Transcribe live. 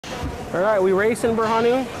All right, we racing,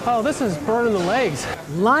 Berhanu? Oh, this is burning the legs.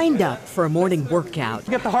 Lined up for a morning workout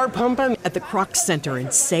Get the heart pumping. at the Kroc Center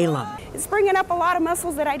in Salem. It's bringing up a lot of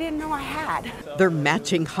muscles that I didn't know I had. Their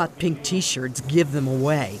matching hot pink t-shirts give them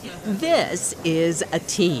away. This is a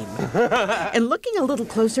team. And looking a little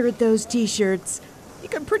closer at those t-shirts, you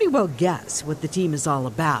can pretty well guess what the team is all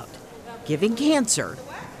about. Giving cancer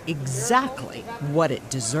exactly what it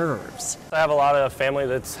deserves. I have a lot of family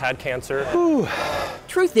that's had cancer.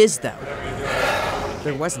 Truth is, though,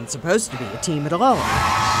 there wasn't supposed to be a team at all.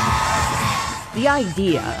 The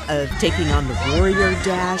idea of taking on the Warrior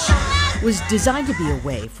Dash was designed to be a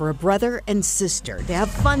way for a brother and sister to have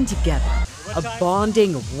fun together, a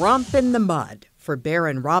bonding romp in the mud for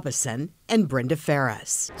Baron Robison and Brenda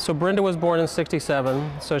Ferris. So Brenda was born in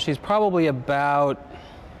 '67, so she's probably about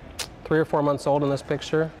 3 or 4 months old in this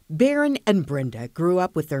picture. Baron and Brenda grew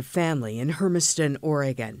up with their family in Hermiston,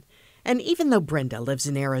 Oregon. And even though Brenda lives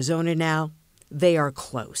in Arizona now, they are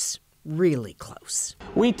close, really close.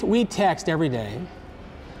 We text every day.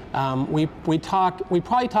 We probably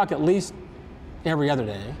talk at least every other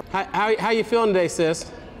day. How you feeling today, sis?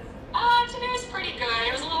 Today was pretty good.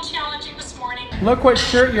 It was a little challenging this morning. Look what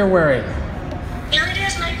shirt you're wearing. There it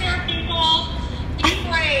is right there, people. Be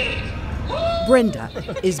brave. Woo! Brenda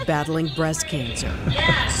is battling breast cancer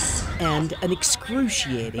Yes. and an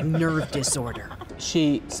excruciating nerve disorder.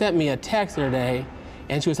 She sent me a text the other day,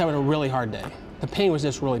 and she was having a really hard day. The pain was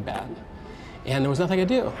just really bad, and there was nothing I could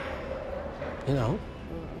do, you know.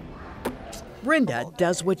 Brenda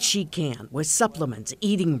does what she can with supplements,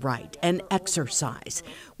 eating right, and exercise,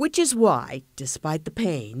 which is why, despite the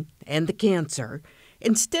pain and the cancer,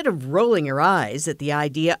 instead of rolling her eyes at the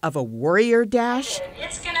idea of a Warrior Dash,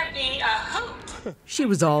 It's going to be a hoot. she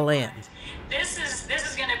was all in. This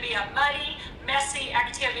is going to be a muddy, messy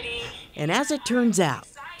activity. And as it turns out,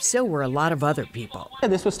 so were a lot of other people.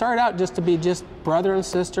 This was started out just to be just brother and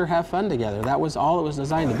sister have fun together. That was all it was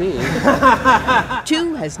designed to be.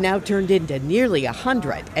 2 has now turned into nearly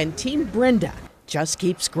 100, and Team Brenda just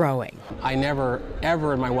keeps growing. I never,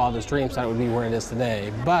 ever in my wildest dreams thought it would be where it is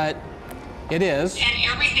today, but it is.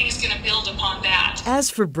 And everything's going to build upon that. As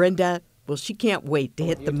for Brenda, well, she can't wait to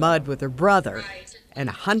hit the mud with her brother and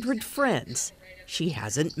 100 friends she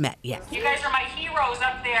hasn't met yet. You guys are my heroes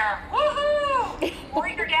up there. Woohoo!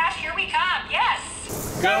 Warrior Dash, here we come.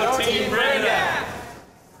 Yes. Go Team Brenda!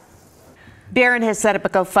 Baron has set up a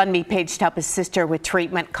GoFundMe page to help his sister with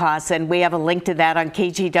treatment costs, and we have a link to that on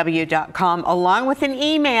kgw.com, along with an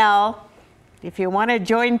email. If you want to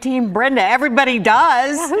join Team Brenda, everybody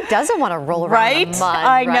does. Yeah, who doesn't want to roll around right? in the mud?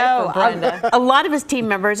 I right, know. for Brenda? A lot of his team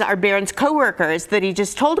members are Baron's co-workers that he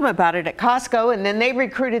just told him about it at Costco, and then they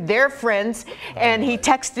recruited their friends, and he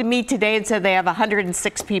texted me today and said they have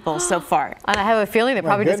 106 people so far. And I have a feeling they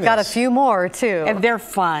probably just got a few more, too. And they're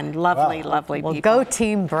fun, lovely, lovely Well, people. go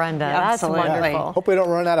Team Brenda. Absolutely. That's wonderful. Hope we don't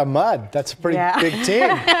run out of mud. That's a pretty big team.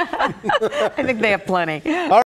 I think they have plenty.